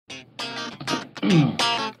Hey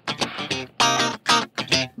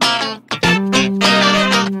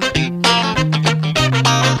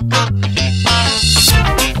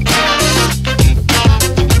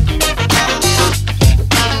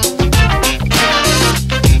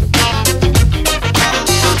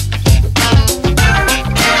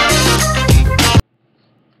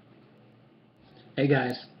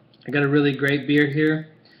guys, I got a really great beer here.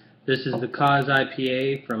 This is the Cause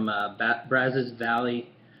IPA from Brazos Valley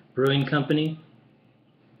Brewing Company.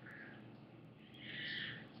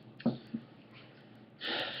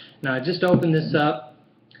 Now I just opened this up,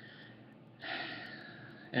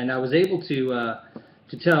 and I was able to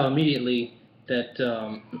tell immediately that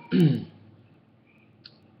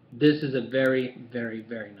this is a very, very,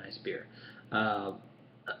 very nice beer.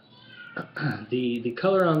 The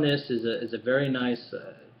color on this is a very nice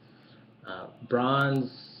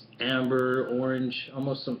bronze, amber, orange,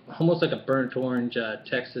 almost like a burnt orange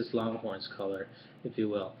Texas Longhorns color, if you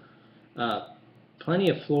will.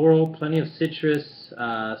 Plenty of floral, plenty of citrus.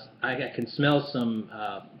 I can smell some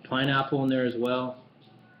pineapple in there as well.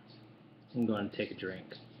 I'm going to take a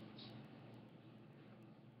drink.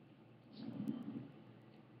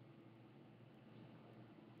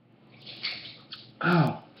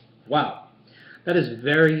 Oh, wow. That is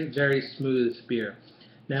very, very smooth beer.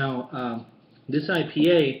 Now, this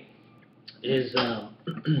IPA is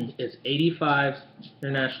 85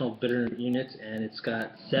 international bitter units, and it's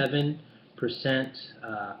got 7%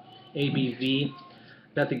 ABV.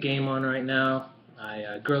 Got the game on right now.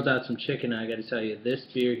 I grilled out some chicken, and I got to tell you, this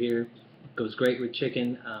beer here goes great with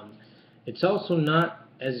chicken. It's also not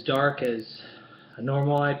as dark as a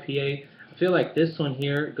normal IPA. I feel like this one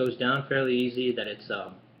here goes down fairly easy, that it's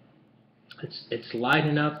light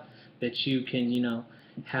enough that you can, you know,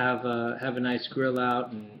 have a nice grill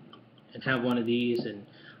out and have one of these. And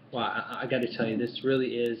wow, I got to tell you, this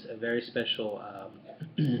really is a very special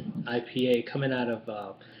IPA coming out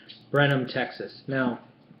of Brenham, Texas. Now,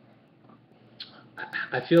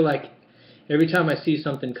 I feel like every time I see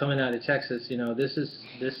something coming out of Texas, you know, this is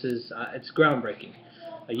it's groundbreaking.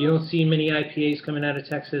 You don't see many IPAs coming out of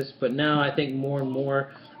Texas, but now I think more and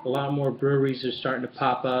more, a lot more breweries are starting to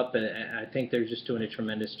pop up, and I think they're just doing a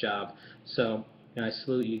tremendous job. So, you know, I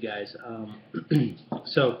salute you guys.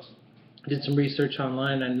 So, I did some research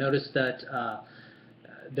online. I noticed that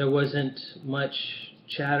there wasn't much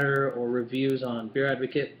chatter or reviews on Beer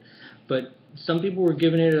Advocate, but some people were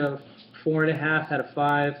giving it a 4.5 out of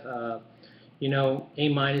 5. You know,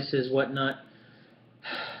 A-minuses, whatnot.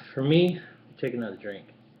 For me, take another drink.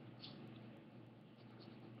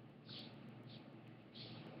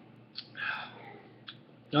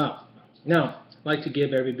 Oh, now, I like to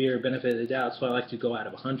give every beer a benefit of the doubt, so I like to go out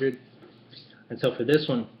of 100. And so for this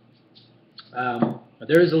one,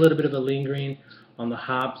 there is a little bit of a lingering on the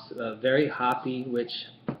hops, very hoppy, which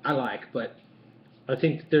I like, but I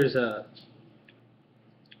think there's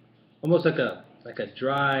almost like a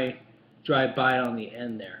dry bite on the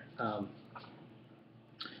end there.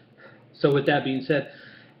 So with that being said,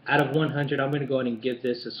 out of 100, I'm going to go ahead and give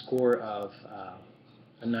this a score of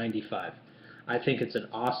a 95. I think it's an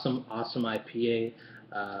awesome IPA.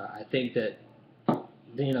 I think that,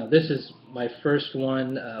 you know, this is my first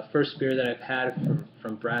beer that I've had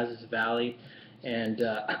from Brazos Valley, and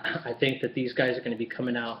I think that these guys are going to be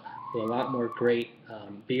coming out with a lot more great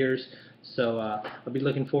beers. So I'll be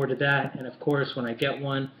looking forward to that, and of course, when I get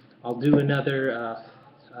one, I'll do another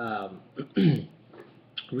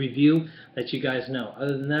review, let you guys know.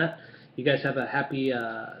 Other than that, you guys have a happy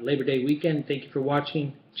Labor Day weekend. Thank you for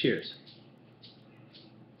watching. Cheers.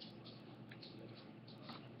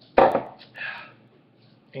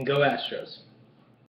 And go Astros.